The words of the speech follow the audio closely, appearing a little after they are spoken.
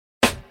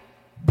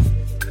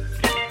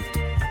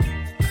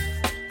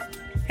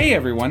Hey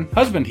everyone,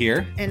 husband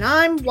here. And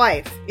I'm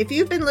wife. If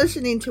you've been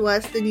listening to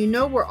us, then you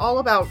know we're all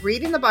about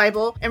reading the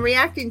Bible and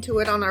reacting to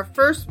it on our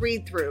first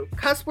read-through.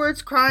 Cuss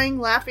words, crying,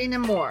 laughing,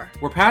 and more.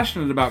 We're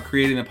passionate about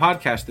creating a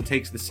podcast that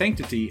takes the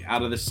sanctity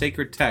out of the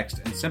sacred text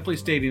and simply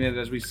stating it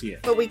as we see it.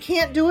 But we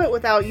can't do it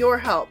without your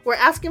help. We're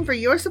asking for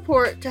your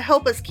support to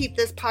help us keep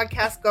this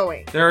podcast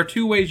going. There are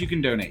two ways you can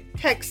donate.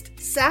 Text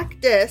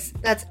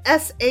SACDIS, that's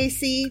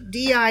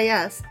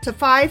SACDIS, to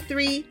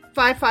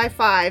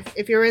 53555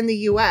 if you're in the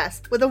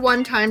U.S. with a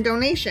one-time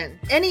donation.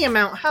 Any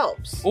amount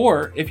helps.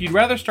 Or, if you'd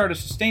rather start a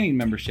sustaining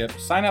membership,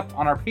 sign up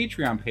on our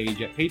Patreon page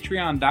at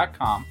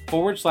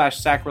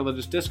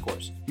patreon.com/sacrilegious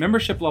discourse.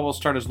 Membership levels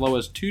start as low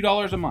as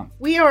 $2 a month.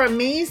 We are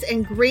amazed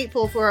and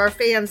grateful for our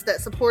fans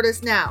that support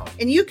us now,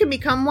 and you can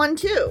become one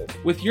too.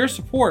 With your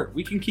support,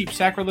 we can keep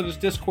Sacrilegious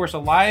Discourse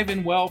alive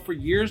and well for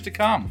years to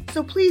come.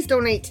 So please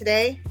donate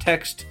today.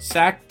 Text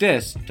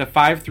SACDIS to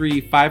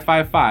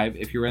 53555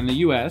 if you're in the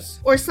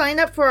U.S. Or sign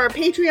up for our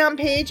Patreon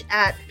page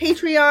at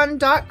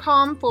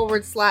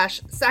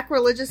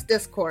patreon.com/sacrilegious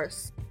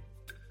discourse.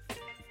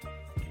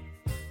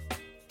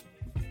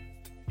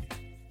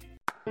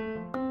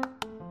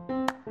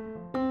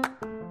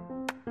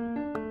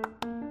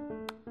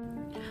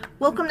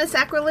 Welcome to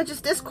Sacrilegious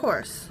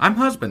Discourse. I'm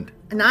husband.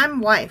 And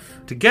I'm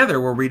wife.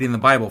 Together, we're reading the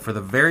Bible for the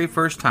very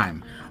first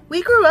time.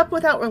 We grew up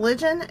without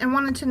religion and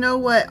wanted to know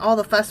what all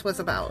the fuss was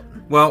about.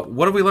 Well,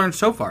 what have we learned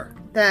so far?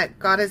 That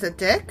God is a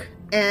dick,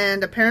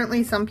 and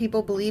apparently some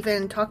people believe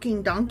in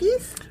talking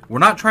donkeys? We're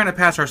not trying to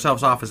pass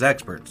ourselves off as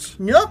experts.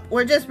 Nope,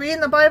 we're just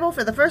reading the Bible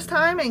for the first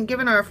time and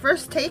giving our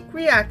first take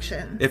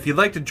reaction. If you'd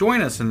like to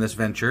join us in this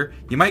venture,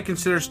 you might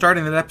consider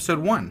starting at episode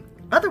 1.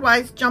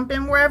 Otherwise, jump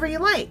in wherever you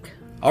like.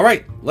 All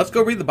right, let's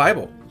go read the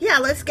Bible. Yeah,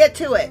 let's get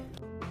to it.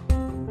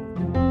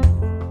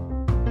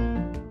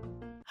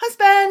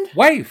 Husband!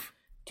 Wife!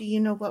 Do you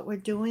know what we're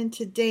doing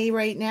today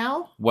right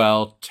now?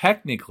 Well,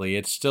 technically,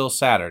 it's still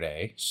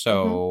Saturday,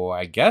 so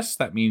I guess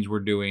that means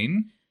we're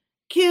doing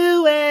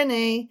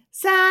Q&A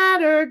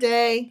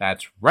Saturday.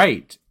 That's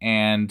right.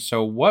 And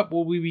so what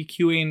will we be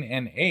Qing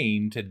and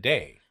Aing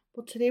today?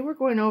 Well, today we're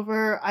going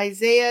over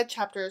Isaiah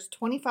chapters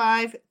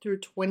 25 through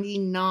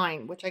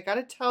 29, which I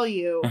gotta tell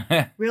you,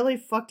 really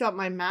fucked up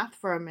my math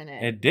for a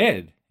minute. It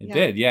did. It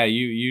did. Yeah,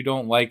 you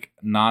don't like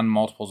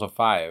non-multiples of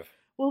 5.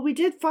 Well, we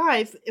did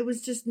 5. It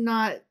was just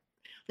not...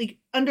 Like,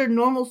 under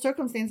normal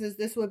circumstances,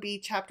 this would be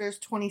chapters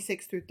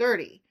 26 through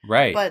 30.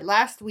 Right. But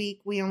last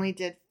week, we only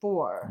did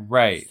 4.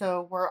 Right.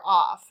 So we're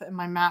off, and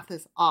my math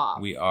is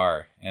off. We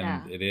are,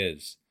 and it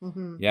is.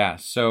 Mm-hmm. Yeah,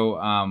 so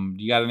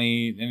you got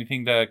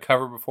anything to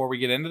cover before we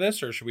get into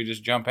this, or should we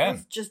just jump in?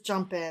 Let's just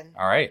jump in.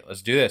 All right,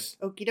 let's do this.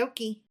 Okie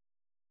dokie.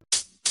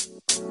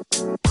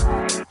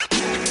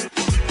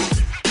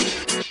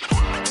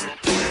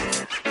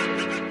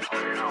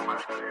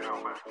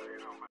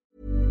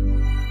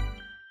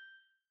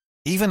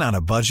 Even on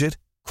a budget,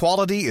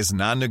 quality is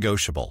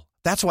non-negotiable.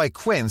 That's why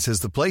Quince is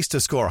the place to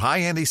score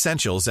high-end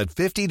essentials at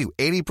 50 to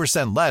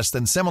 80% less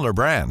than similar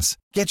brands.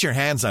 Get your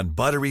hands on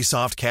buttery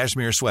soft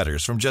cashmere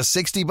sweaters from just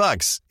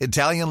 $60,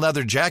 Italian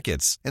leather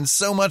jackets, and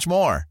so much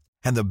more.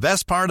 And the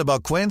best part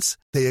about Quince,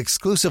 they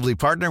exclusively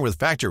partner with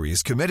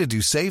factories committed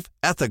to safe,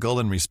 ethical,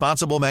 and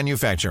responsible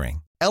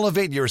manufacturing.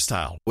 Elevate your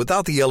style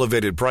without the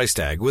elevated price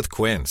tag with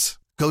Quince.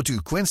 Go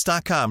to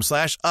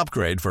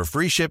quince.com/upgrade for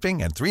free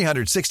shipping and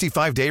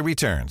 365-day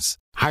returns.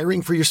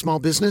 Hiring for your small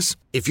business?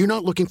 If you're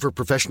not looking for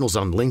professionals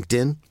on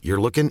LinkedIn,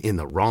 you're looking in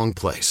the wrong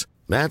place.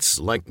 That's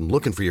like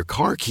looking for your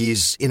car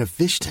keys in a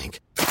fish tank.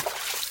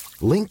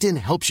 LinkedIn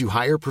helps you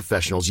hire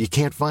professionals you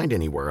can't find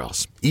anywhere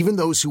else, even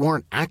those who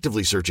aren't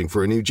actively searching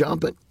for a new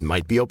job but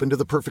might be open to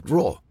the perfect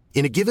role.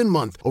 In a given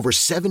month, over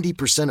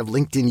 70% of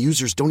LinkedIn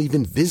users don't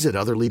even visit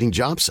other leading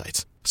job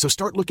sites. So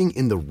start looking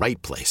in the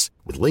right place.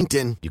 With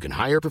LinkedIn, you can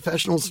hire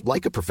professionals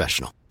like a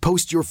professional.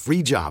 Post your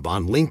free job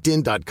on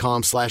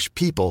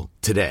linkedin.com/people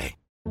today.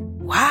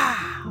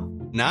 Wow.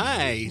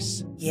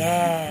 Nice.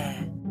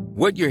 Yeah.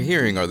 What you're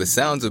hearing are the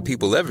sounds of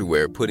people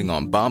everywhere putting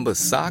on Bombas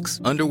socks,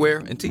 underwear,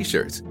 and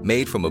T-shirts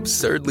made from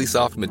absurdly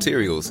soft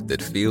materials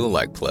that feel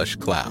like plush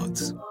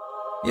clouds.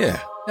 Yeah,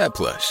 that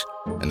plush.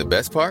 And the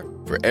best part?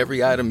 For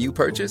every item you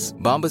purchase,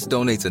 Bombas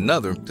donates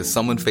another to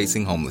someone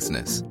facing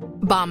homelessness.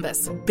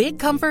 Bombas. Big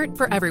comfort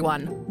for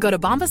everyone. Go to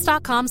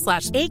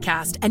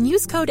bombas.com/ACAST and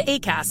use code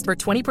ACAST for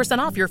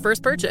 20% off your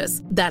first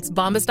purchase. That's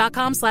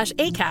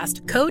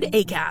bombas.com/ACAST. Code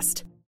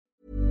ACAST.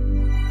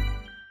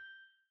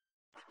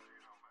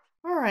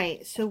 All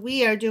right, so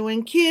we are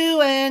doing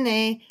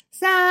Q&A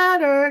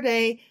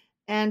Saturday,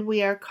 and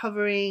we are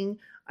covering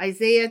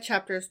Isaiah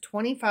chapters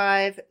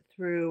 25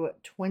 through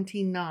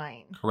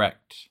 29.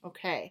 Correct.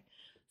 Okay,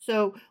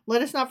 so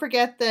let us not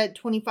forget that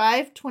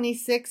 25,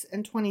 26,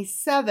 and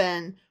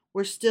 27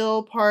 were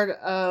still part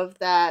of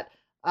that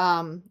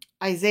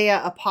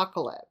Isaiah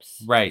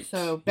apocalypse. Right.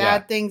 So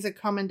bad things are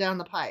coming down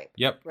the pipe.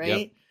 Yep. Right?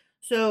 Yep.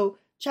 So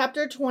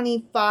chapter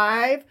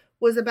 25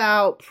 was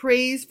about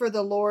praise for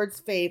the Lord's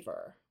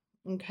favor.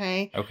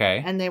 Okay.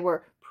 Okay. And they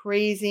were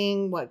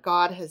praising what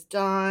God has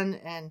done,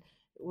 and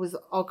was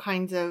all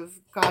kinds of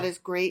God is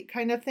great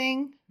kind of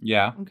thing.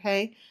 Yeah.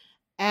 Okay.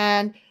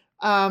 And,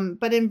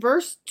 but in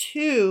verse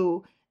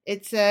 2,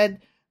 it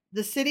said,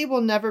 the city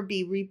will never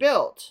be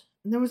rebuilt.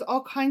 And there was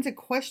all kinds of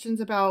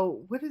questions about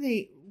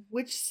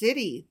which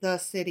city, the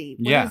city,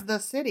 what is the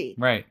city?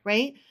 Right.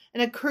 Right.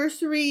 And a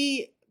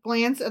cursory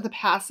glance at the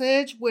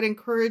passage would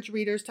encourage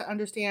readers to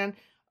understand,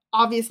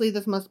 obviously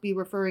this must be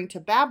referring to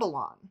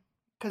Babylon,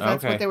 because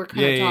that's what they were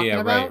kind of talking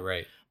about.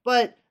 Right.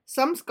 But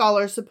some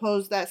scholars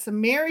suppose that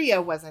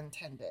Samaria was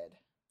intended.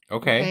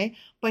 Okay.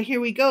 But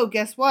here we go.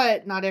 Guess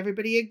what? Not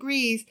everybody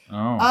agrees.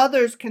 Oh.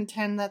 Others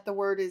contend that the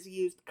word is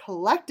used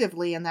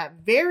collectively and that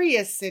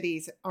various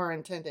cities are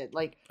intended.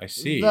 Like I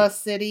see. The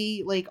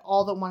city, like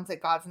all the ones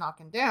that God's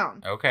knocking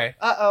down. Okay.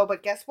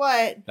 But guess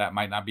what? That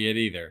might not be it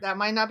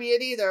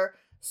either.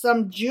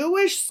 Some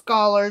Jewish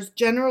scholars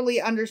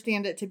generally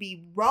understand it to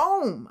be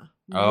Rome.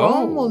 Oh.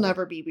 Rome will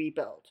never be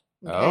rebuilt.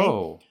 Okay?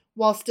 Oh.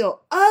 While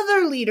still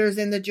other leaders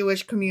in the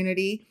Jewish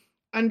community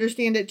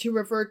understand it to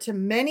refer to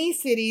many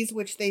cities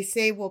which they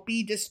say will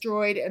be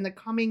destroyed in the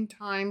coming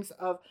times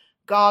of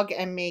Gog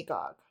and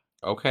Magog.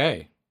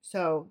 Okay.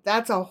 So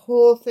that's a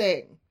whole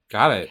thing.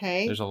 Got it.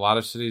 Okay. There's a lot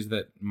of cities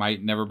that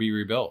might never be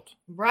rebuilt.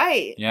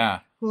 Right. Yeah.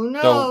 Who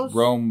knows? So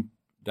Rome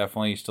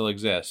definitely still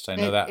exists. I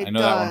know that. I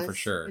know that one for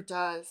sure. It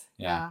does.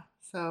 Yeah.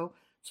 So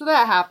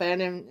that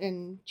happened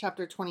in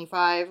chapter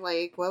 25.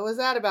 Like, what was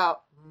that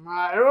about?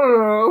 I don't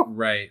know.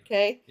 Right.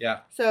 Okay. Yeah.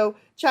 So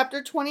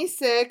chapter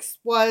 26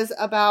 was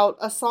about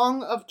a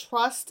song of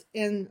trust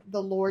in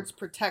the Lord's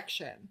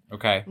protection.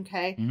 Okay.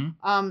 Okay.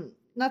 Mm-hmm.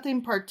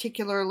 Nothing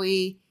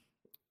particularly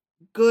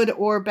good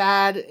or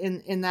bad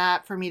in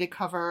that for me to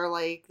cover.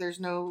 Like,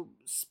 there's no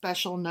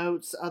special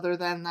notes other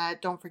than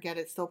that. Don't forget,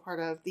 it's still part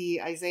of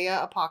the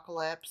Isaiah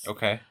apocalypse.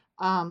 Okay.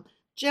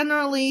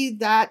 Generally,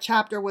 that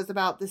chapter was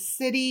about the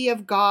city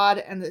of God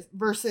and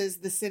versus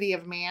the city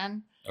of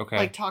man. Okay.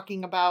 Like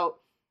talking about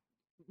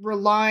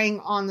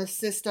relying on the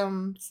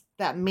systems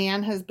that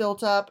man has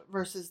built up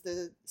versus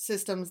the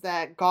systems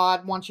that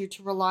God wants you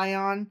to rely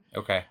on.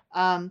 Okay.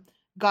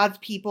 God's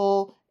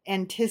people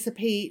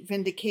anticipate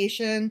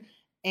vindication,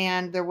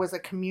 and there was a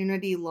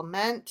community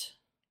lament.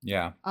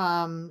 Yeah.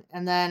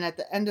 And then at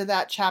the end of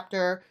that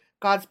chapter,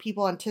 God's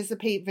people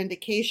anticipate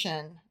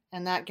vindication,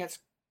 and that gets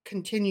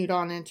continued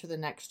on into the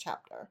next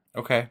chapter.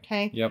 Okay.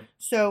 Okay. Yep.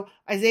 So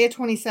Isaiah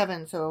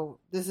 27. So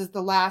this is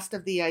the last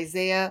of the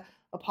Isaiah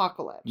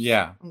apocalypse.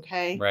 Yeah.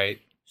 Okay. Right.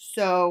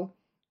 So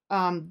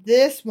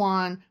this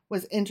one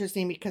was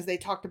interesting because they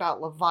talked about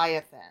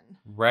Leviathan.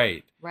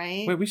 Right.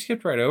 Right. Wait, we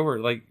skipped right over.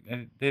 Like,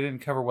 they didn't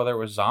cover whether it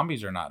was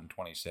zombies or not in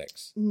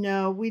 26.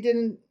 No, we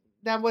didn't.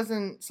 That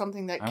wasn't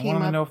something that came up. I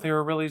want to know if they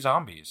were really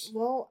zombies.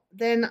 Well,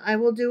 then I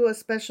will do a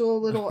special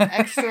little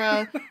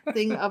extra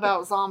thing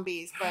about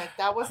zombies, but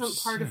that wasn't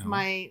part of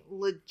my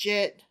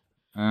legit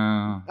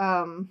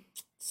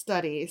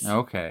studies.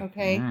 Okay.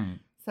 Okay. Right.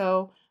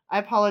 So I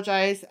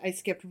apologize. I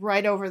skipped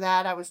right over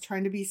that. I was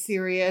trying to be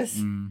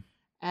serious,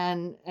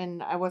 and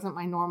I wasn't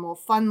my normal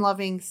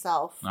fun-loving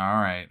self. All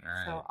right.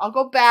 So I'll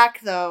go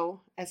back though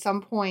at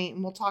some point,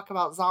 and we'll talk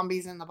about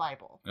zombies in the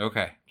Bible.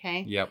 Okay.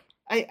 Okay. Yep.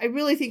 I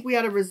really think we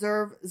ought to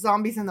reserve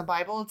zombies in the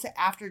Bible to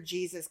after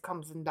Jesus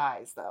comes and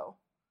dies, though.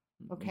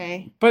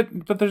 Okay?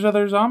 But there's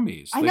other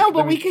zombies. I know,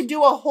 but we could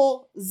do a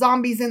whole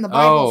zombies in the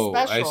Bible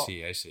special.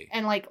 I see.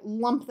 And, like,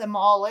 lump them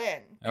all in.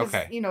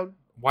 Okay. You know,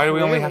 why do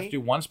we only have to do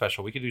one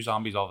special? We could do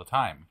zombies all the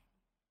time.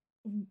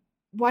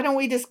 Why don't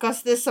we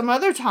discuss this some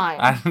other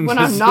time when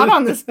I'm not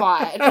on the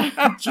spot?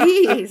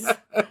 Jeez.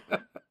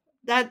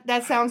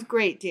 That sounds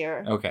great,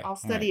 dear. Okay. I'll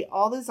study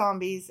all the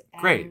zombies.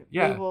 And great.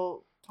 Yeah. We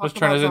will Let's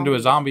turn this into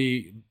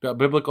a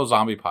biblical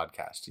zombie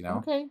podcast, you know?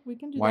 Okay, we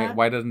can do that. that.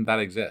 Why doesn't that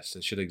exist?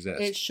 It should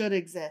exist. It should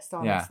exist,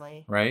 honestly.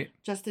 Yeah, right?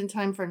 Just in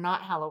time for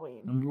not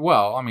Halloween.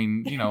 Well, I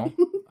mean, you know,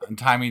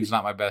 timing's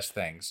not my best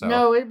thing, so.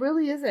 No, it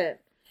really isn't.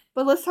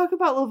 But let's talk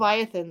about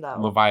Leviathan, though.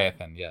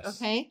 Leviathan, yes.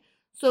 Okay?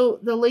 So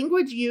the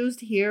language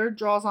used here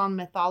draws on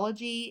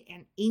mythology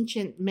and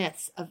ancient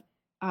myths of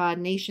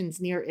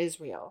nations near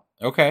Israel.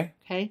 Okay.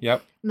 Okay?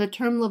 Yep. And the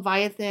term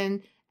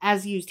Leviathan,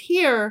 as used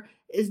here,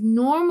 is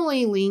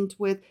normally linked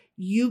with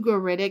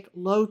Ugaritic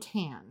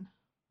Lotan.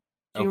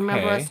 Do you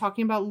remember us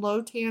talking about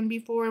Lotan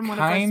before in one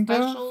of our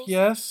specials?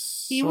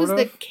 Yes. He was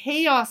the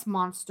chaos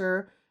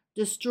monster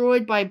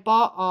destroyed by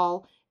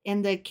Baal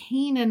in the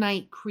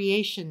Canaanite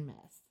creation myth.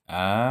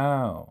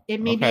 Oh.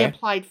 It may be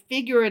applied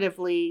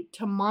figuratively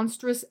to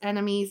monstrous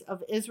enemies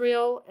of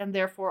Israel and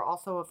therefore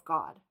also of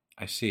God.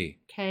 I see.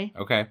 Okay.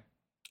 Okay.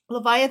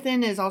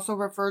 Leviathan is also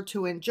referred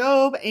to in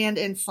Job and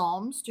in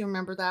Psalms. Do you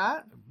remember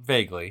that?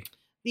 Vaguely.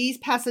 These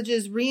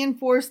passages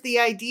reinforce the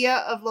idea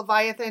of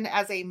Leviathan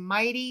as a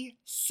mighty,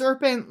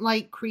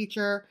 serpent-like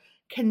creature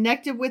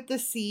connected with the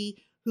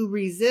sea who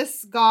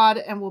resists God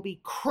and will be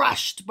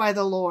crushed by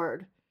the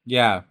Lord.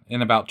 Yeah,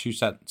 in about 2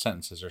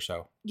 sentences or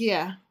so.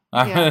 Yeah.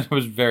 I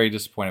was very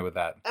disappointed with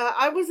that.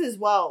 I was as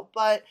well,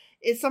 but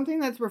it's something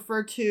that's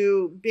referred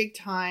to big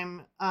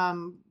time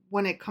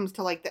when it comes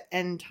to like the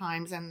end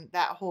times and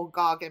that whole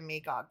Gog and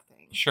Magog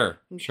thing. Sure,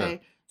 Okay. sure.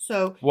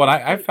 So What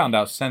I found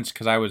out since,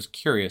 because I was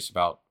curious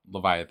about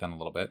Leviathan a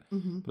little bit,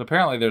 Mhm. but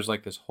apparently there's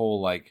like this whole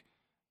like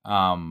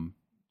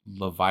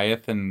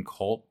Leviathan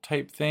cult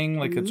type thing.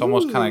 Like it's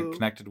almost kind Ooh. of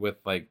connected with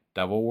like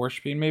devil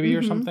worshipping maybe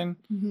or Mhm. something.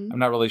 Mhm. I'm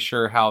not really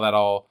sure how that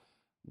all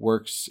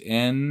works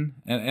in,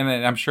 and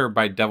I'm sure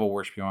by devil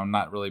worshiping, I'm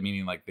not really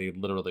meaning like they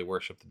literally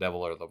worship the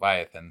devil or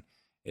Leviathan.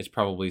 It's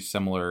probably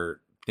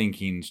similar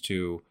thinkings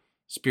to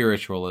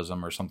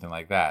spiritualism or something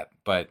like that.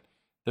 But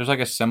there's like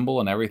a symbol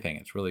and everything.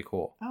 It's really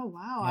cool. Oh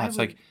wow! Yeah, I it's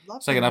would like love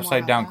it's to like an know more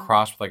upside about down that.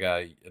 cross with like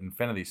a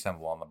infinity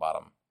symbol on the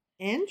bottom.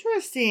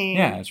 Interesting.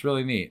 Yeah, it's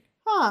really neat.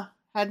 Huh?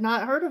 Had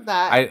not heard of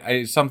that.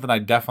 I something I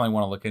definitely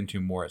want to look into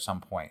more at some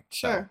point.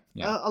 So, Sure.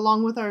 yeah.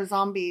 Along with our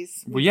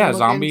zombies. Well, we yeah, can look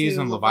zombies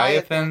into and Leviathan.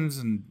 leviathans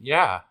and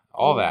yeah,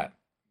 all that.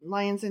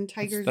 Lions and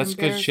tigers That's and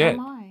good bears. shit.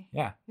 Oh my.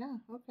 Yeah. Yeah.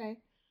 Okay.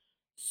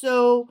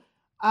 So,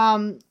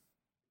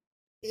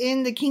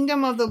 in the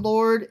kingdom of the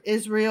Lord,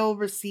 Israel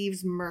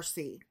receives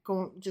mercy.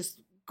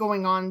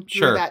 Going on through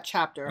Sure. that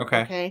chapter.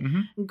 Okay.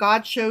 Mhm.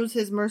 God shows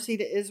his mercy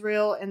to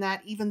Israel, and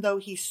that even though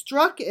he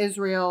struck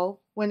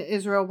Israel when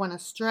Israel went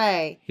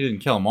astray, He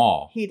didn't kill them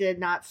all. he did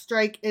not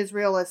strike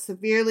Israel as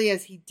severely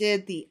as he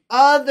did the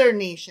other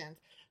nations.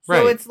 So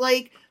Right. it's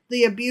like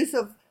the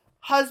abusive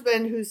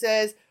husband who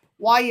says,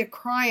 "Why you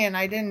crying?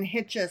 I didn't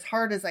hit you as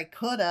hard as I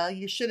coulda.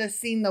 You should have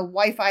seen the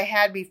wife I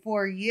had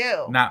before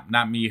you."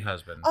 Not me,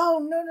 husband. Oh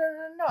no!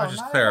 I was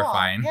just not at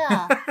clarifying. all.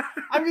 Yeah,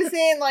 I'm just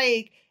saying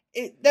like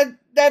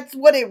that's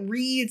what it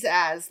reads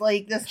as,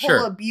 like this whole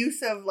Sure.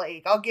 abusive,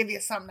 like I'll give you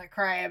something to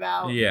cry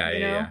about. Yeah, you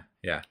know?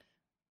 yeah.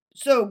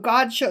 So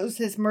God shows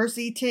his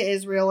mercy to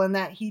Israel in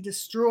that he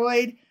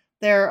destroyed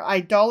their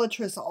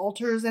idolatrous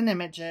altars and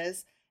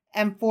images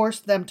and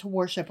forced them to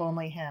worship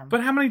only him.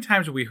 But how many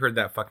times have we heard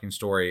that fucking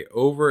story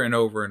over and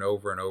over and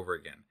over and over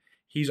again?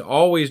 He's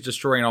always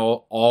destroying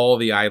all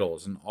the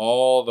idols and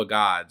all the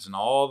gods and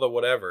all the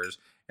whatevers,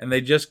 and they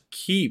just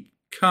keep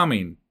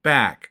coming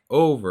back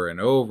over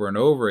and over and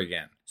over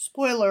again.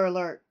 Spoiler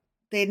alert,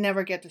 they'd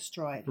never get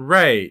destroyed.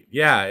 Right.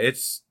 Yeah,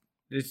 it's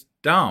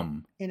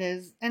dumb. It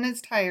is, and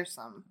it's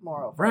tiresome,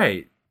 moreover.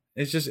 Right.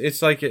 It's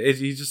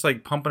he's just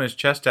like pumping his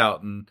chest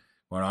out and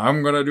going,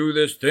 I'm going to do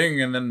this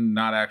thing, and then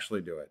not actually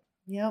do it.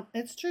 Yep,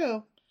 it's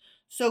true.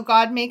 So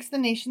God makes the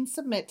nations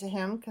submit to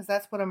him because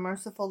that's what a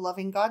merciful,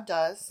 loving God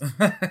does,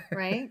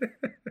 right?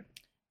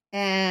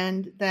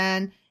 And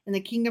then in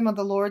the kingdom of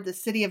the Lord, the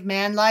city of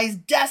man lies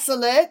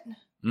desolate.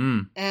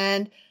 Mm.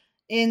 And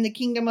in the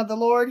kingdom of the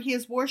Lord, he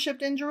is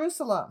worshipped in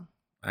Jerusalem.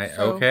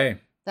 So Okay.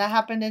 that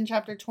happened in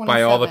chapter 27.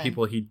 By all the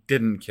people he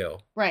didn't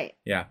kill. Right.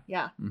 Yeah.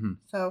 Yeah. Mm-hmm.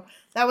 So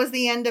that was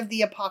the end of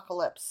the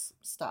apocalypse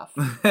stuff.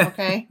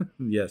 Okay.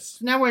 Yes.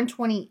 So now we're in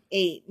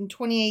 28. And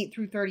 28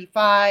 through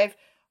 35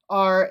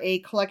 are a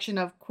collection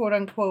of quote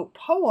unquote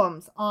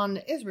poems on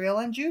Israel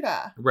and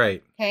Judah.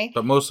 Right. Okay.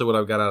 But mostly what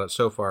I've got out of it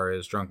so far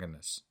is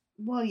drunkenness.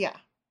 Well, yeah.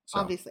 So,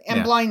 Obviously. And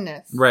yeah.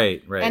 blindness.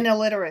 Right. And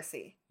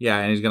illiteracy. Yeah,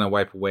 and he's going to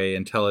wipe away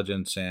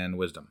intelligence and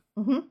wisdom.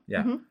 Mm-hmm. Yeah.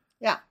 Mm-hmm.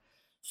 Yeah.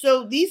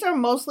 So these are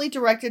mostly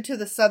directed to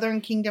the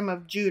southern kingdom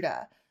of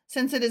Judah,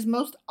 since it is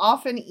most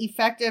often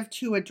effective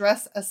to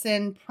address a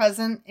sin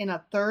present in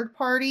a third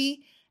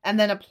party and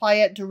then apply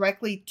it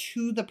directly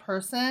to the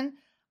person.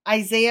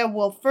 Isaiah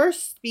will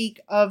first speak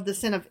of the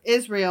sin of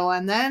Israel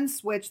and then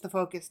switch the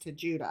focus to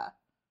Judah.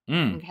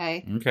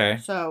 Okay. Okay.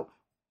 So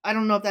I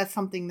don't know if that's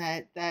something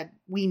that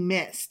we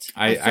missed.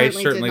 I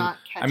certainly did not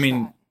catch I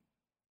mean,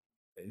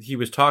 that. he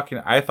was talking.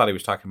 I thought he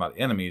was talking about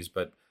enemies,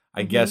 but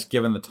I guess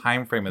given the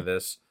time frame of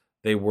this,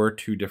 they were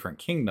two different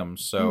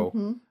kingdoms.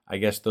 So I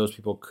guess those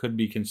people could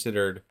be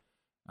considered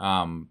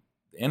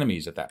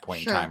enemies at that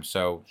point in time.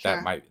 So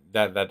that might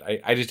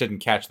I just didn't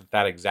catch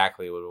that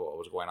exactly what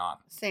was going on.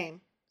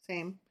 Same.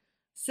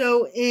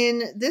 So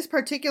in this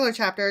particular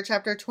chapter,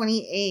 chapter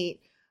 28,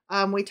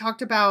 we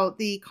talked about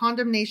the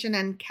condemnation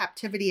and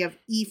captivity of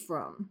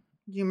Ephraim.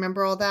 Do you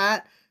remember all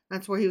that?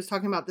 That's where he was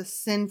talking about the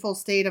sinful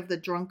state of the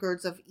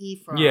drunkards of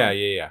Ephraim.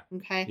 Yeah.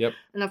 Okay. Yep.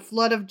 And a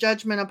flood of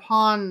judgment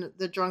upon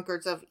the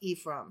drunkards of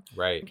Ephraim.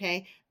 Right.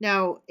 Okay.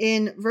 Now,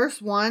 in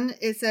verse 1,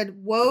 it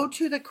said, "Woe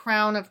to the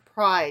crown of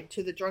pride,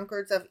 to the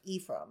drunkards of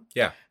Ephraim."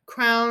 Yeah.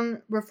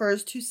 Crown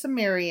refers to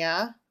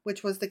Samaria,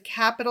 which was the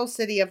capital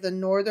city of the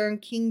northern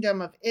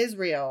kingdom of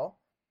Israel,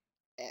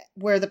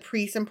 where the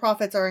priests and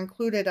prophets are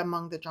included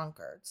among the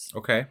drunkards.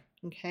 Okay.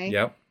 Okay.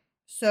 Yep.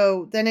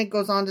 So then it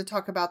goes on to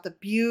talk about the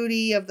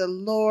beauty of the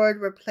Lord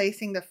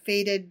replacing the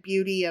faded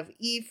beauty of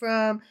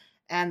Ephraim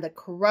and the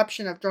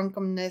corruption of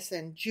drunkenness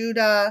in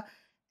Judah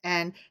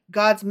and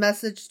God's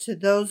message to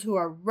those who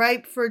are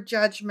ripe for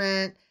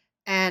judgment,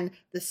 and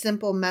the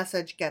simple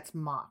message gets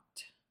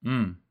mocked.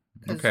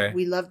 Okay.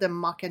 We love them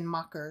mocking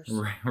mockers.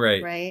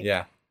 Right.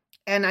 Yeah.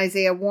 And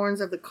Isaiah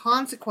warns of the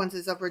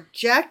consequences of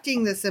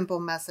rejecting the simple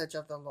message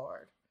of the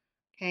Lord.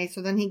 Okay,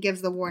 so then he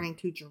gives the warning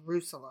to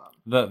Jerusalem.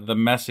 The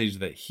message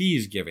that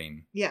he's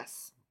giving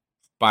Yes.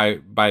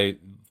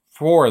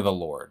 for the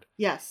Lord.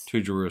 Yes.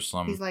 To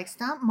Jerusalem. He's like,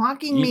 stop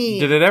mocking me.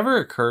 Did it ever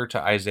occur to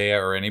Isaiah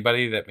or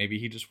anybody that maybe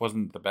he just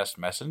wasn't the best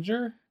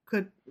messenger?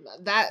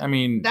 I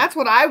mean, that's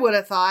what I would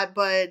have thought,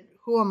 but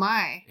who am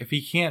I? If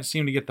he can't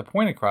seem to get the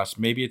point across,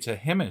 maybe it's a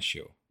him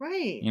issue.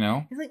 Right. You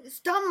know? He's like,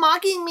 stop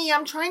mocking me.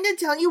 I'm trying to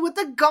tell you what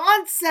the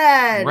God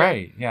said.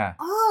 Right, yeah.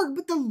 Oh,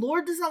 but the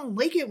Lord doesn't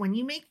like it when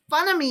you make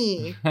fun of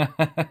me.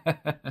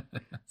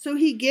 So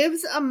he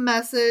gives a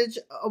message,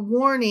 a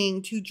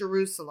warning to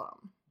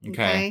Jerusalem.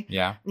 Okay,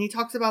 yeah. And he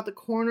talks about the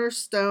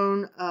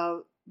cornerstone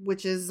of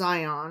which is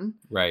Zion.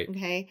 Right.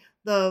 Okay.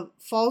 The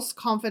false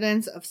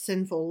confidence of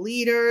sinful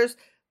leaders,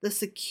 the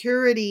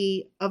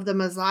security of the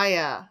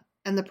Messiah,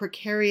 and the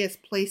precarious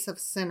place of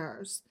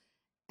sinners.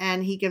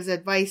 And he gives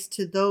advice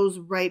to those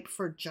ripe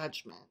for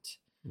judgment.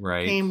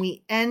 Right. Okay, and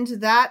we end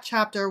that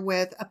chapter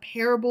with a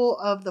parable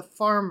of the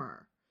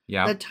farmer.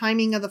 Yeah. The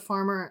timing of the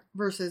farmer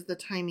versus the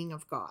timing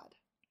of God.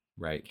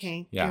 Right.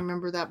 Okay. Yeah. Do you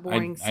remember that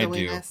boring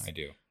silliness? I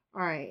do.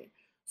 All right.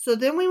 So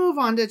then we move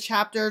on to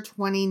chapter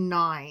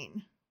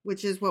 29,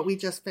 which is what we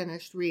just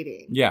finished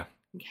reading. Yeah.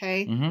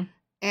 Okay. Mm-hmm.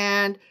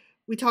 And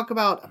we talk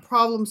about a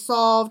problem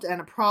solved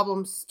and a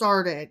problem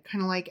started,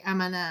 kind of like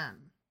Eminem,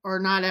 or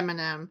not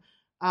Eminem,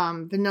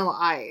 Vanilla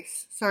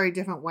Ice. Sorry,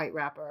 different white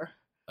rapper.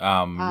 You're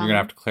gonna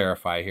have to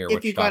clarify here.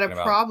 If you got a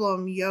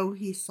problem, yo,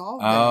 he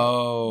solved it.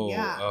 Oh,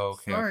 yeah.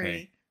 okay, Sorry.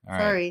 okay. All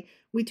right. Sorry.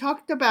 We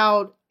talked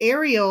about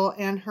Ariel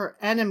and her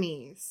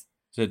enemies.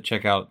 So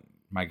check out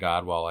My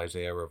God while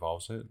Isaiah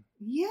revolves it.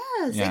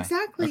 Yes, Yeah.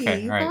 exactly.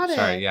 Okay, You all right. got it.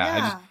 Sorry, yeah.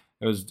 Yeah.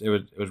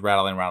 It was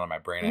rattling around in my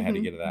brain. I had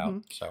to get it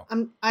out. So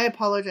I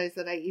apologize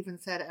that I even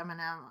said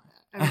Eminem.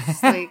 I was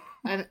just like,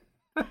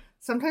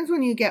 sometimes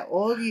when you get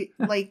old, you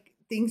like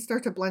things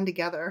start to blend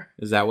together.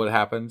 is that what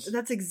happens?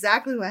 That's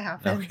exactly what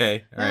happens.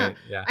 Okay. All right.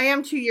 Yeah. I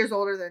am 2 years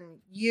older than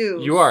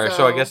you. You are,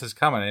 so I guess it's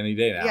coming any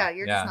day now. Yeah,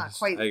 you're just not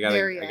quite there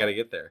there yet. I gotta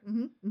get there.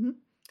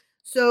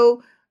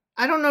 So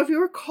I don't know if you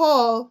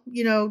recall,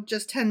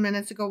 just 10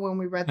 minutes ago when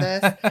we read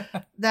this,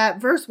 that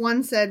verse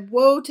 1 said,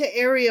 "Woe to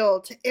Ariel,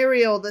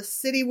 the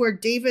city where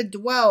David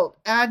dwelt.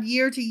 Add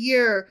year to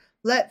year,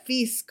 let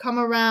feasts come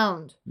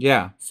around."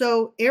 Yeah.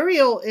 So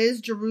Ariel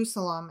is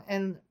Jerusalem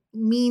and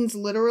means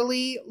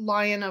literally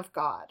Lion of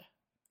God.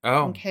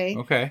 Oh. Okay.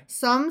 Okay.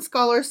 Some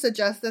scholars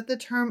suggest that the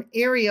term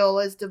Ariel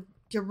is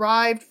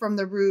derived from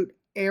the root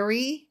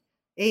Ari,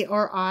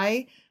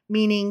 A-R-I,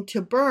 meaning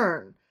to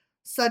burn,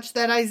 such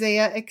that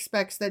Isaiah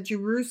expects that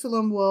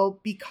Jerusalem will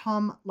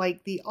become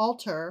like the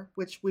altar,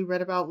 which we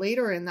read about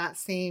later in that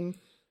same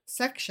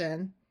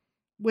section,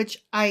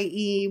 which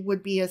i.e.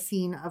 would be a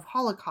scene of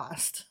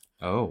Holocaust.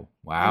 Oh,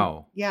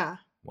 wow. Yeah.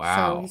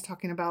 Wow. So he's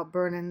talking about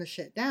burning the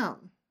shit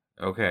down.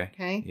 Okay.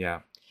 Okay.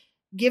 Yeah.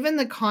 Given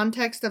the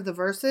context of the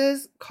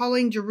verses,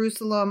 calling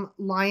Jerusalem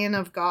Lion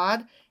of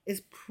God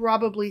is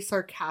probably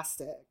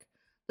sarcastic.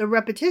 The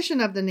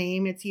repetition of the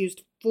name, it's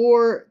used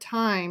 4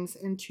 times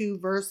in 2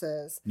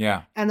 verses.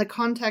 Yeah. And the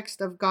context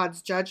of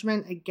God's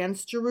judgment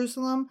against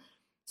Jerusalem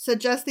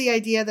suggests the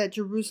idea that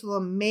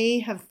Jerusalem may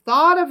have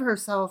thought of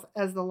herself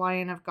as the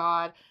Lion of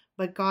God,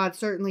 but God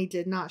certainly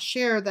did not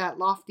share that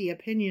lofty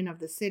opinion of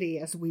the city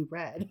as we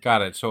read.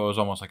 Got it. So it was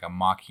almost like a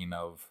mocking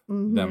of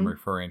them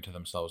referring to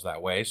themselves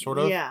that way, sort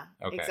of? Yeah,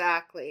 okay.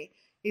 Exactly.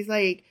 He's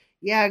like,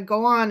 yeah,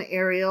 go on,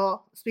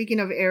 Ariel. Speaking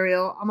of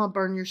Ariel, I'm going to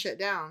burn your shit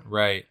down.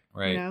 Right.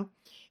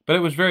 But it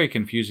was very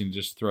confusing to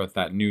just throw out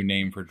that new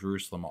name for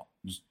Jerusalem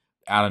just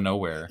out of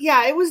nowhere.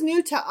 Yeah, it was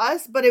new to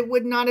us, but it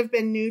would not have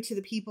been new to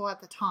the people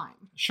at the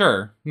time.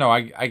 Sure. No,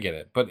 I get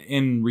it. But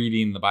in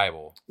reading the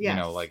Bible,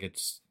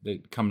 yes.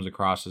 It comes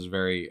across as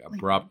very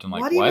abrupt and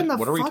like,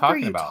 what are we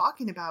talking about?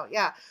 Talking about?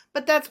 Yeah.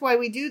 But that's why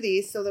we do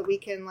these, so that we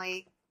can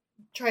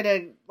try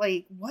to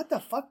what the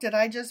fuck did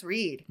I just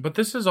read? But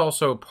this is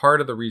also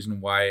part of the reason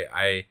why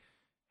I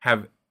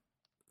have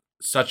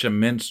such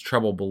immense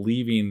trouble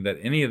believing that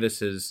any of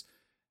this is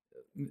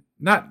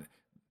not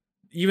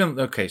even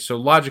okay. So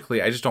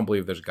logically, I just don't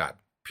believe there's God.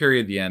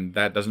 Period. The end.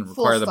 That doesn't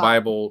require the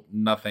Bible.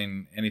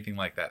 Nothing. Anything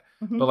like that.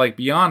 But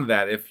beyond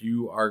that, if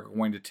you are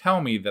going to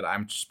tell me that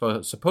I'm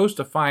supposed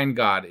to find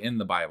God in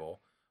the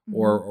Bible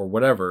or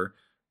whatever,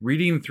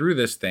 reading through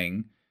this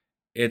thing,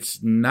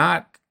 it's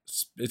not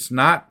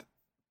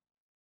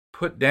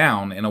put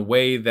down in a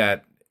way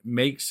that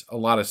makes a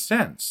lot of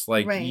sense.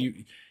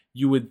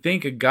 You would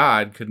think a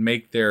God could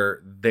make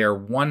their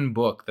one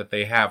book that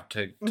they have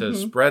to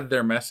spread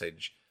their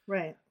message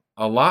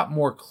a lot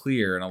more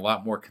clear and a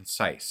lot more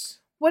concise.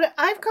 What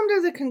I've come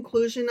to the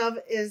conclusion of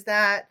is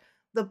that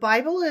the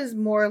Bible is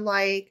more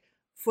like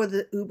for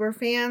the Uber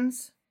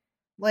fans.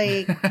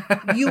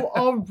 You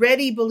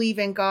already believe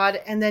in God,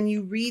 and then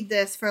you read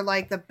this for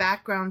the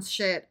background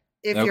shit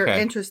if you're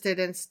interested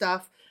in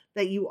stuff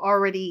that you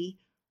already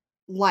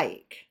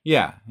like.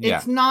 Yeah.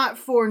 It's not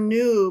for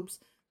noobs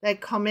that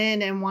come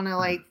in and want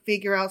to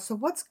figure out, so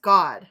what's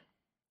God?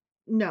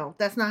 No,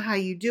 that's not how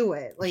you do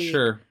it.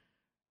 Sure.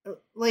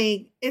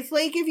 It's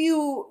like if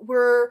you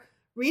were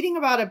reading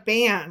about a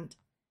band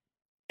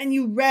and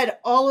you read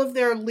all of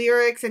their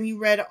lyrics and you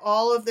read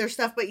all of their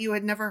stuff, but you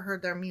had never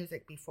heard their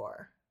music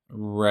before.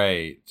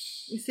 Right.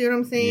 You see what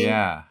I'm saying?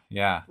 Yeah,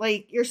 yeah.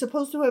 Like, you're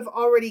supposed to have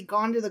already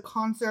gone to the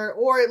concert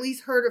or at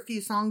least heard a few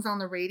songs on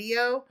the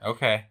radio.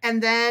 Okay.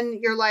 And then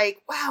you're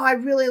like, wow, I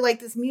really like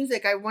this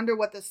music. I wonder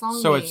what the song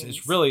So means.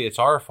 it's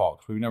our fault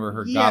 'cause we've never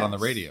heard God on the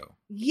radio.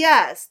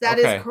 Yes, that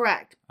Okay. is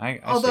correct. I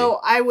Although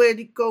see. I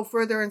would go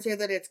further and say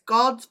that it's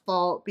God's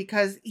fault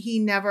because he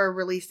never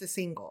released a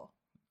single.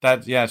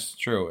 Yes,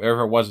 true. If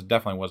it was, it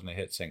definitely wasn't a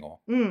hit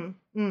single. No.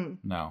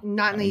 No.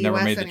 Not in the It never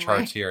US made the anyway.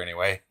 charts here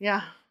anyway.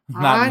 Yeah.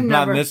 Not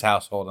in this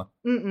household.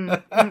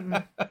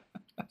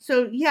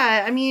 So,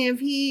 yeah, I mean, if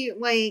he,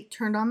 like,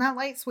 turned on that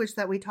light switch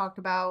that we talked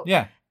about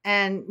Yeah.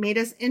 and made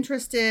us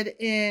interested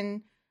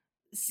in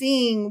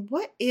seeing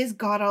what is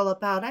God all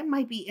about, I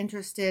might be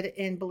interested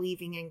in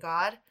believing in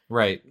God.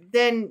 Right.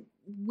 Then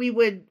we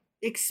would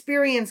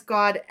experience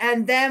God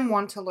and then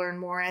want to learn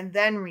more and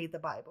then read the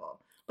Bible.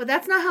 But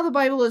that's not how the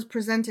Bible is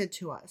presented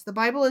to us. The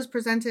Bible is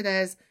presented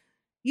as,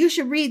 you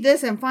should read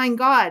this and find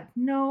God.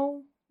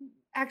 No,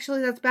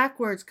 actually, that's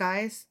backwards,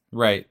 guys.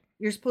 Right.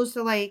 You're supposed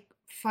to, like,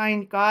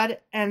 find God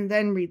and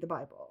then read the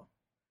Bible.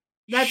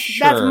 That's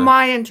Sure.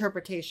 my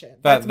interpretation.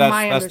 That's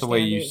my the way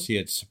you understanding. see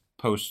it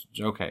supposed.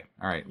 Okay.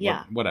 All right.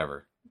 Yeah.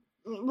 Whatever.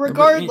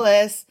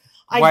 Regardless,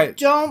 I Why-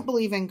 don't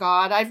believe in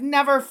God. I've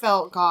never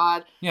felt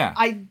God. Yeah.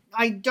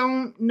 I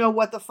don't know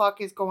what the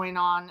fuck is going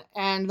on,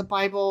 and the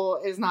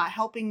Bible is not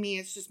helping me.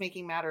 It's just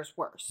making matters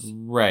worse.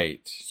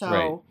 Right. So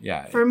right.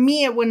 Yeah. for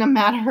me, it wouldn't have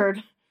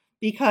mattered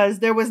because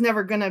there was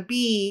never going to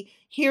be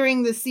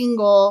hearing the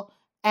single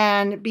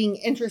and being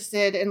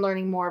interested in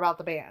learning more about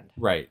the band.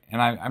 Right.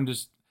 And I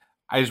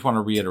just want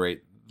to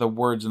reiterate, the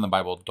words in the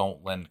Bible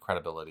don't lend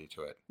credibility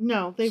to it.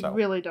 No, they So.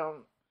 really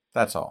don't.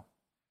 That's all.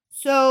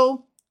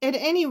 So at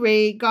any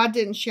rate, God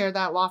didn't share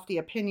that lofty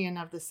opinion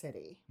of the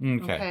city.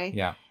 Okay.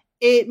 Yeah.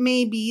 It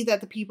may be that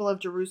the people of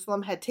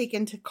Jerusalem had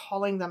taken to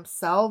calling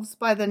themselves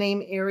by the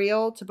name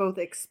Ariel to both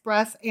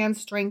express and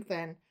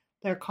strengthen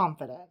their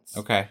confidence.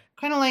 Okay.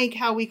 Kind of like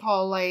how we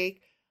call,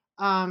 like,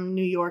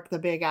 New York the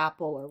Big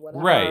Apple or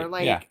whatever. Right,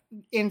 Like, yeah.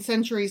 in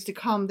centuries to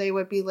come, they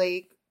would be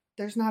like,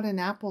 there's not an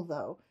apple,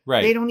 though.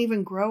 Right. They don't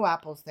even grow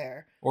apples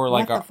there. Or What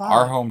like the our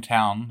fuck?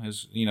 hometown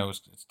is,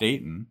 it's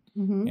Dayton,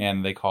 Mhm.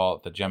 and they call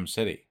it the Gem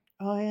City.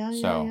 Oh, yeah,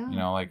 So,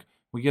 yeah. like,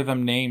 we give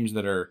them names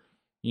that are,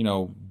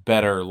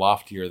 better,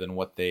 loftier than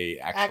what they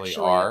actually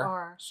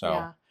are.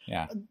 So,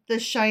 yeah. The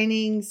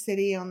Shining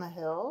City on the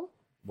Hill.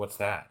 What's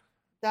that?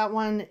 That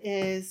one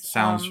is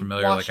Sounds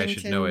familiar, like I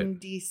should know it. Washington,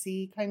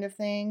 D.C. kind of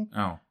thing.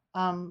 Oh,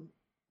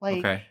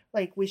 okay.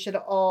 Like we should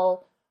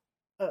all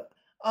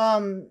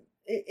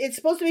it's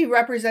supposed to be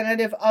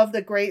representative of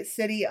the great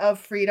city of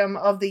freedom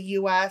of the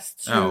US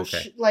to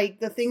okay. like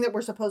the thing that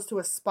we're supposed to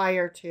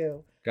aspire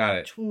to Got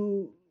it.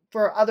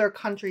 for other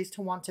countries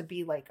to want to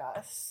be like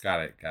us.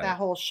 Got it. That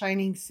whole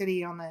shining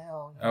city on the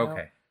hill. you know?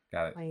 Okay.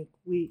 Got it. Like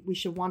we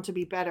should want to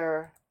be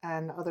better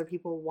and other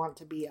people want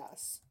to be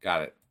us.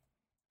 Got it.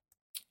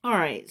 All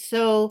right.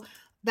 So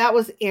that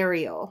was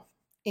Ariel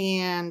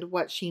and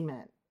what she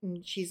meant.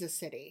 And she's a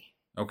city.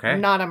 Okay.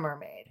 Not a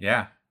mermaid.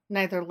 Yeah.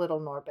 Neither little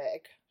nor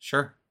big.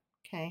 Sure.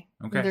 Okay.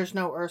 Okay. And there's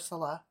no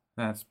Ursula.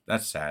 That's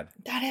sad.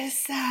 That is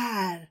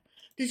sad.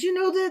 Did you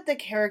know that the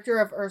character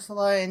of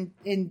Ursula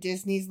in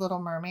Disney's Little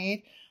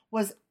Mermaid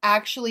was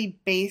actually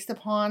based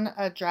upon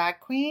a drag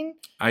queen?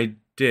 I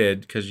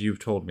did, because you've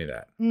told me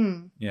that.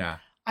 Yeah.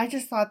 I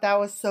just thought that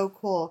was so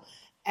cool.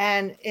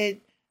 And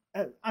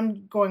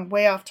I'm going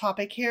way off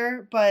topic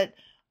here, but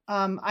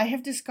I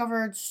have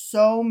discovered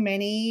so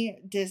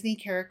many Disney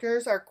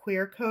characters are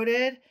queer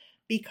coded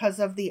because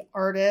of the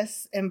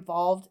artists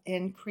involved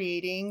in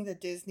creating the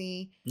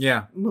Disney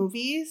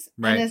movies.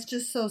 Right. And it's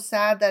just so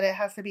sad that it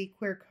has to be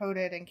queer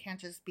coded and can't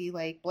just be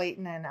like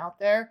blatant and out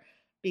there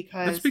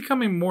because It's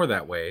becoming more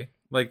that way.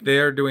 Like, they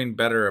are doing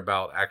better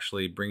about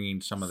actually bringing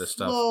some of this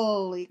stuff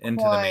slowly,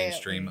 into the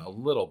mainstream a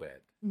little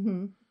bit.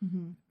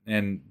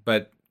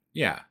 But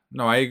yeah,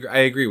 no, I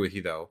agree with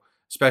you though.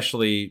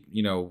 Especially,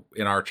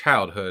 in our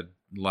childhood,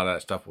 a lot of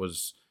that stuff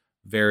was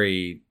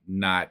very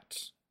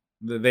not.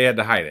 They had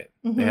to hide it.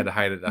 They had to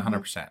hide it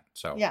 100%.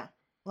 So yeah,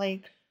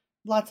 like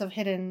lots of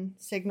hidden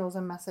signals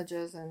and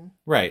messages and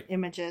right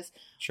images.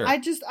 Sure.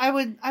 I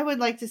would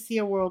like to see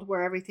a world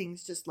where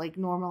everything's just like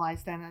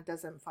normalized and it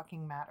doesn't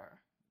fucking matter.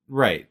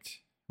 Right.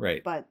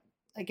 But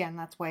again,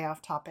 that's way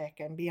off topic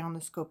and beyond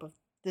the scope of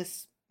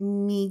this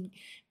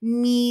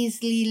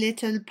measly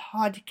little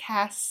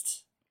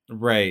podcast.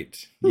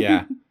 Right.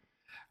 Yeah.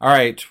 All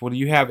right. Well, do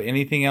you have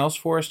anything else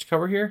for us to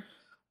cover here?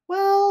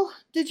 Well,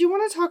 did you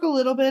want to talk a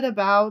little bit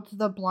about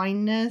the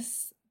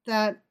blindness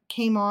that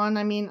came on?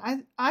 I mean,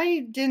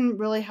 I didn't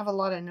really have a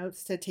lot of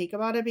notes to take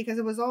about it because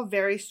it was all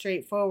very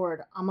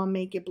straightforward. I'm gonna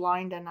make you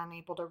blind and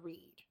unable to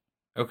read.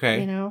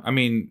 Okay. I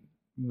mean,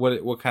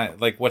 what kind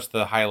of, like, what's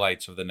the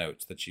highlights of the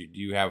notes that do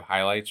you have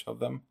highlights of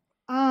them?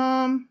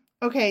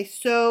 Okay,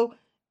 so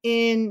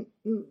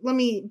let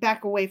me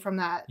back away from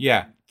that.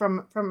 Yeah.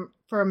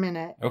 For a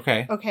minute.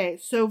 Okay. Okay,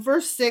 so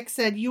verse 6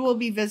 said, "You will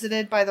be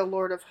visited by the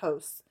Lord of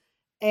hosts."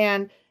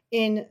 And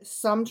in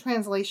some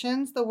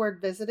translations, the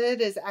word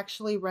visited is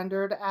actually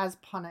rendered as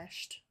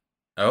punished.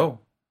 Oh.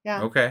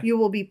 Yeah. Okay. You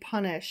will be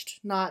punished,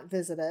 not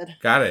visited.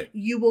 Got it.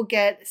 You will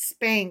get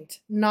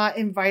spanked, not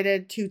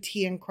invited to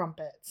tea and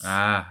crumpets.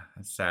 Ah,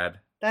 that's sad.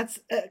 That's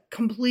a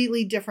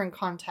completely different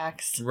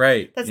context.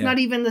 Right. That's yeah. not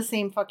even the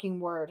same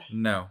fucking word.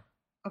 No.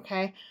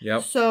 Okay.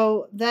 Yep.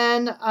 So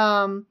then,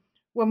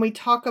 when we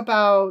talk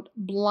about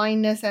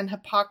blindness and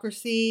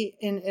hypocrisy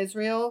in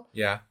Israel,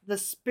 Yeah. the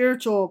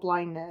spiritual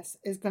blindness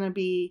is going to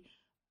be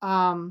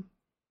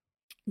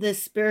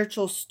this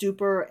spiritual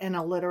stupor and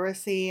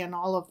illiteracy and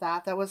all of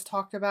that was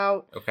talked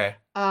about. Okay.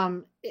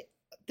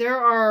 There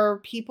are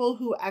people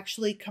who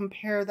actually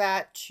compare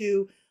that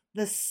to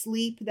the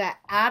sleep that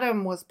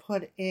Adam was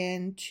put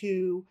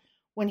into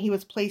when he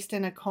was placed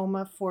in a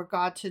coma for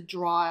God to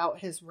draw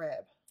out his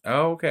rib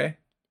Oh, okay.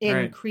 in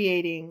Right.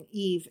 creating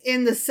Eve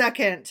in the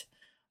second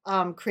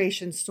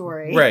creation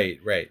story.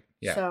 Right.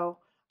 Yeah. So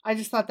I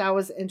just thought that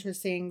was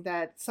interesting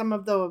that some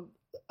of the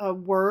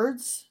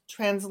words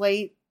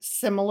translate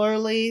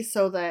similarly,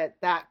 so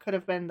that could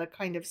have been the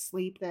kind of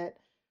sleep that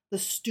the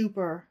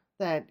stupor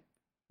that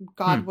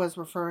God was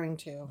referring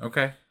to.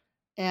 Okay.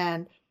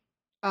 And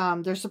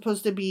there's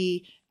supposed to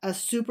be a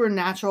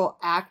supernatural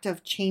act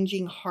of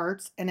changing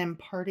hearts and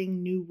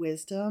imparting new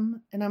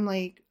wisdom. And I'm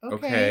like,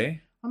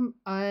 okay.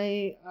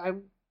 I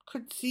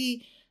could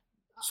see.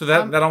 So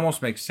that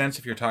almost makes sense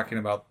if you're talking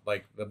about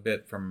like the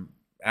bit from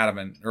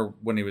Adam or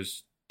when he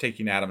was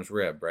taking Adam's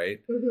rib,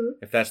 right? Mm-hmm.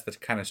 If that's the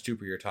kind of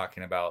stupor you're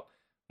talking about,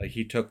 like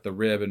he took the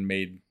rib and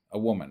made a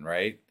woman,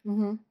 right?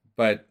 Mm-hmm.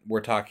 But we're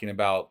talking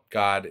about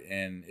God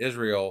in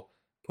Israel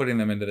putting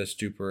them into the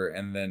stupor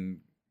and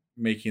then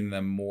making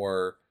them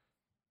more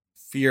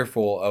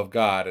fearful of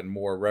God and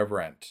more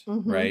reverent,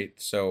 right?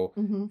 So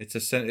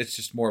it's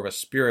just more of a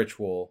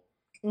spiritual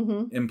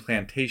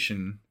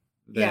implantation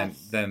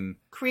than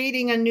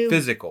creating a new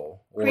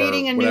physical or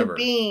new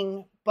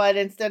being, but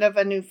instead of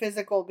a new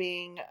physical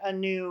being, a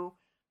new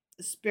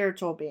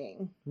spiritual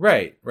being.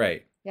 Right.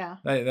 Yeah.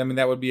 I mean,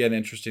 that would be an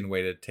interesting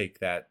way to take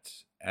that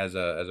as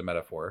a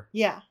metaphor.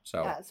 Yeah.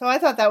 So I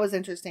thought that was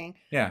interesting.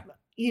 Yeah.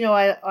 You know,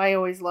 I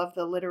always love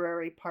the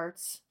literary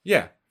parts.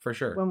 Yeah, for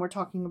sure. When we're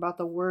talking about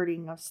the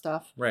wording of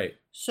stuff. Right.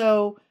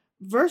 So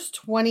verse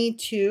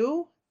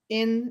 22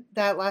 in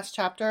that last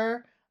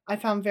chapter, I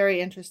found very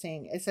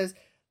interesting. It says,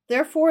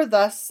 "Therefore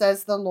thus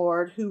says the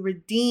Lord, who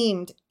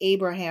redeemed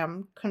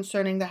Abraham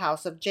concerning the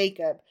house of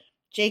Jacob.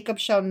 Jacob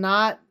shall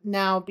not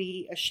now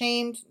be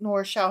ashamed,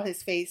 nor shall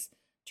his face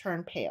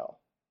turn pale."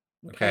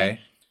 Okay.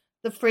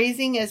 The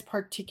phrasing is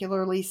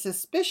particularly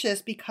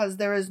suspicious because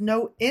there is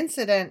no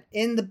incident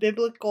in the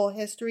biblical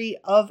history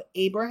of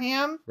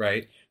Abraham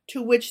right.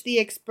 to which the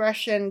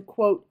expression,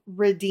 quote,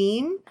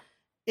 redeem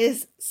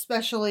is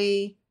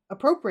specially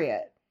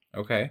appropriate.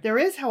 Okay. There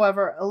is,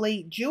 however, a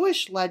late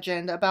Jewish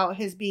legend about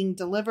his being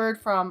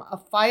delivered from a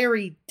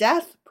fiery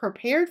death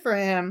prepared for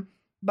him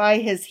by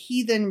his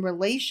heathen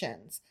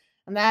relations.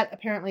 And that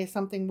apparently is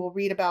something we'll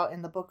read about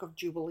in the book of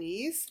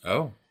Jubilees.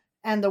 Oh.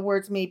 And the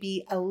words may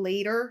be a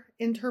later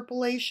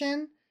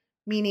interpolation,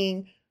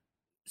 meaning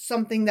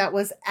something that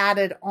was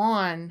added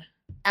on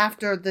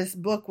after this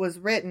book was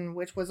written,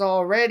 which was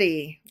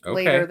already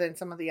later than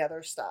some of the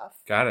other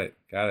stuff. Got it.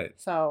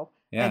 So,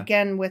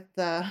 again, with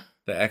the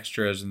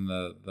extras and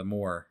the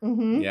more.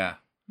 Mm-hmm. Yeah.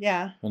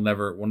 Yeah. We're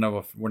never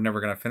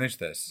going to finish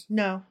this.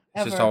 No, ever.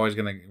 It's just always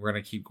we're going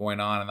to keep going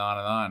on and on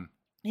and on.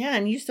 Yeah,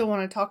 and you still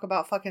want to talk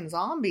about fucking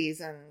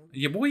zombies and...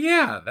 Yeah, well,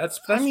 yeah, that's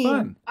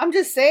fun. I'm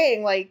just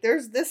saying, like,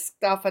 there's this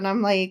stuff, and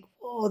I'm like,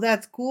 oh,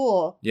 that's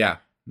cool. Yeah,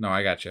 no,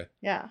 I got you.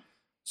 Yeah.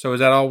 So is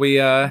that all we...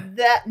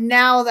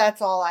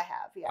 That's all I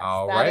have, yes.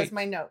 All that right. is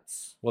my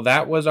notes. Well,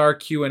 that was our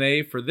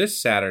Q&A for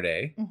this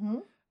Saturday.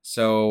 Mm-hmm.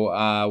 So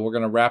we're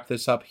going to wrap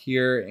this up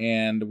here,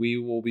 and we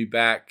will be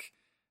back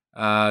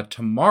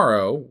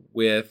tomorrow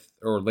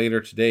or later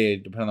today,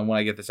 depending on when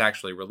I get this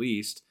actually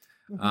released,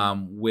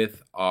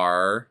 with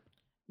our...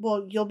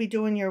 Well, you'll be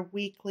doing your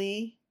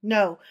weekly.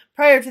 No,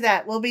 prior to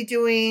that, we'll be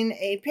doing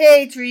a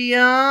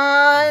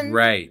Patreon.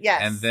 Right.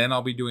 Yes. And then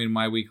I'll be doing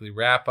my weekly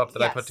wrap up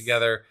that I put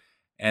together.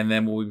 And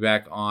then we'll be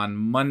back on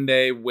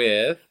Monday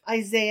with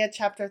Isaiah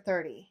chapter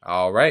 30.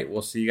 All right.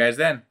 We'll see you guys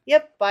then.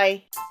 Yep.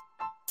 Bye.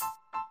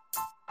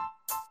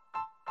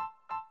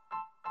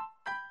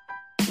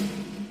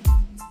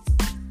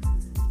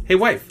 Hey,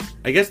 wife.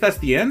 I guess that's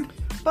the end?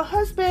 But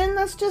husband,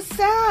 that's just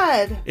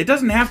sad. It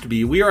doesn't have to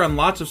be. We are on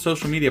lots of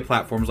social media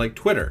platforms like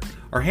Twitter.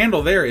 Our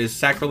handle there is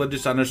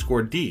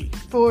sacrilegious_D.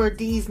 For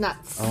D's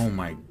nuts. Oh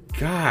my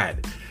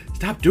God.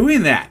 Stop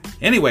doing that.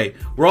 Anyway,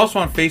 we're also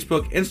on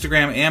Facebook,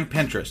 Instagram, and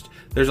Pinterest.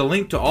 There's a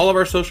link to all of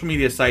our social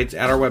media sites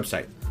at our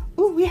website.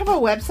 Ooh, we have a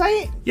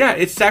website? Yeah,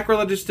 it's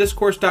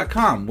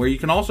sacrilegiousdiscourse.com, where you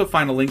can also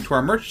find a link to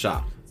our merch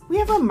shop. We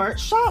have a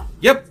merch shop?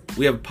 Yep,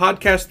 we have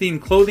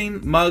podcast-themed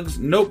clothing, mugs,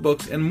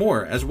 notebooks, and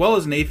more, as well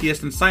as an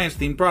atheist and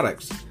science-themed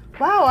products.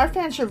 Wow, our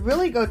fans should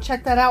really go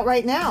check that out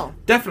right now.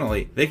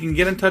 Definitely. They can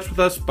get in touch with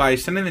us by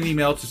sending an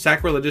email to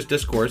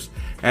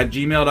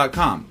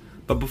sacrilegiousdiscourse@gmail.com.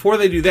 But before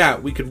they do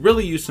that, we could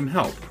really use some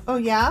help. Oh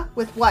yeah?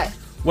 With what?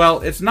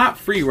 Well, it's not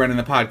free running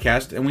the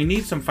podcast, and we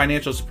need some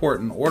financial support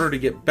in order to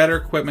get better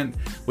equipment,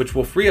 which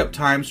will free up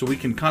time so we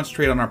can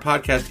concentrate on our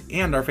podcast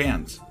and our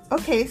fans.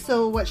 Okay,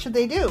 so what should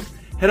they do?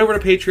 Head over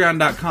to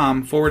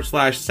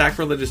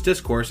patreon.com/sacrilegious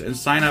discourse and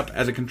sign up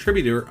as a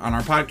contributor on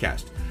our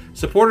podcast.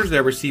 Supporters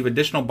there receive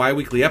additional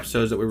bi-weekly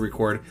episodes that we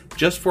record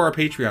just for our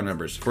Patreon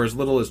members for as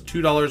little as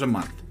 $2 a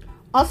month.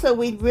 Also,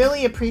 we'd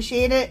really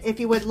appreciate it if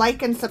you would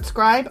like and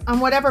subscribe on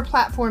whatever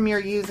platform you're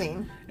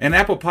using. And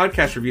Apple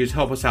Podcast reviews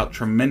help us out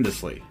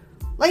tremendously.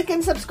 Like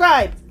and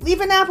subscribe,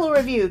 leave an Apple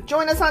review,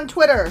 join us on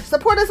Twitter,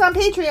 support us on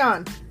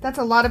Patreon. That's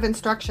a lot of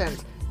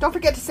instructions. Don't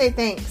forget to say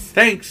thanks.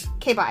 Thanks.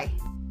 Okay, bye.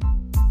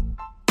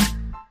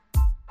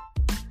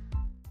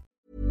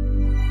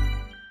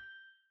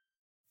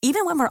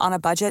 Even when we're on a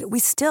budget, we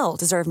still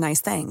deserve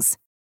nice things.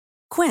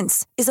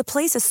 Quince is a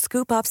place to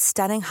scoop up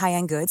stunning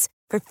high-end goods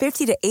for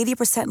 50 to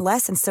 80%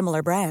 less than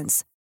similar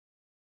brands.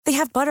 They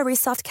have buttery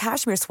soft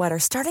cashmere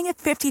sweaters starting at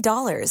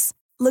 $50,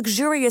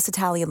 luxurious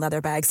Italian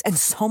leather bags, and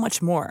so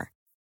much more.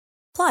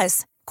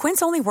 Plus,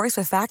 Quince only works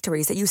with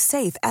factories that use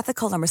safe,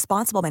 ethical, and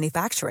responsible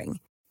manufacturing.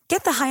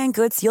 Get the high-end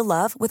goods you'll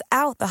love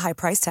without the high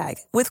price tag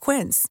with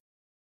Quince.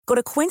 Go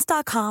to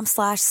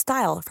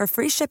quince.com/style for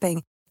free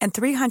shipping and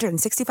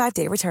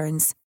 365-day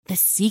returns. The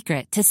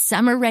secret to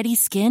summer-ready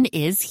skin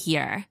is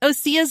here.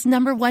 Osea's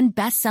 #1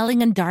 best-selling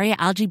Undaria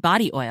Algae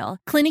Body Oil,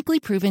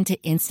 clinically proven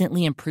to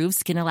instantly improve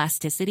skin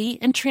elasticity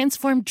and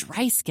transform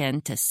dry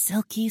skin to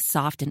silky,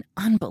 soft, and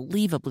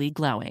unbelievably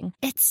glowing.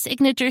 Its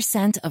signature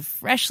scent of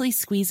freshly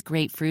squeezed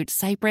grapefruit,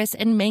 cypress,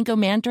 and mango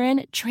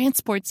mandarin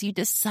transports you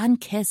to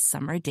sun-kissed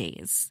summer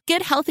days.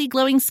 Get healthy,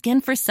 glowing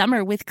skin for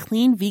summer with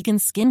clean vegan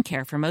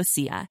skincare from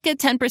Osea. Get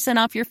 10%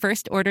 off your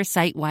first order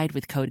site-wide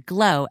with code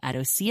GLOW at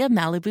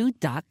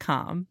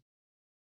OseaMalibu.com.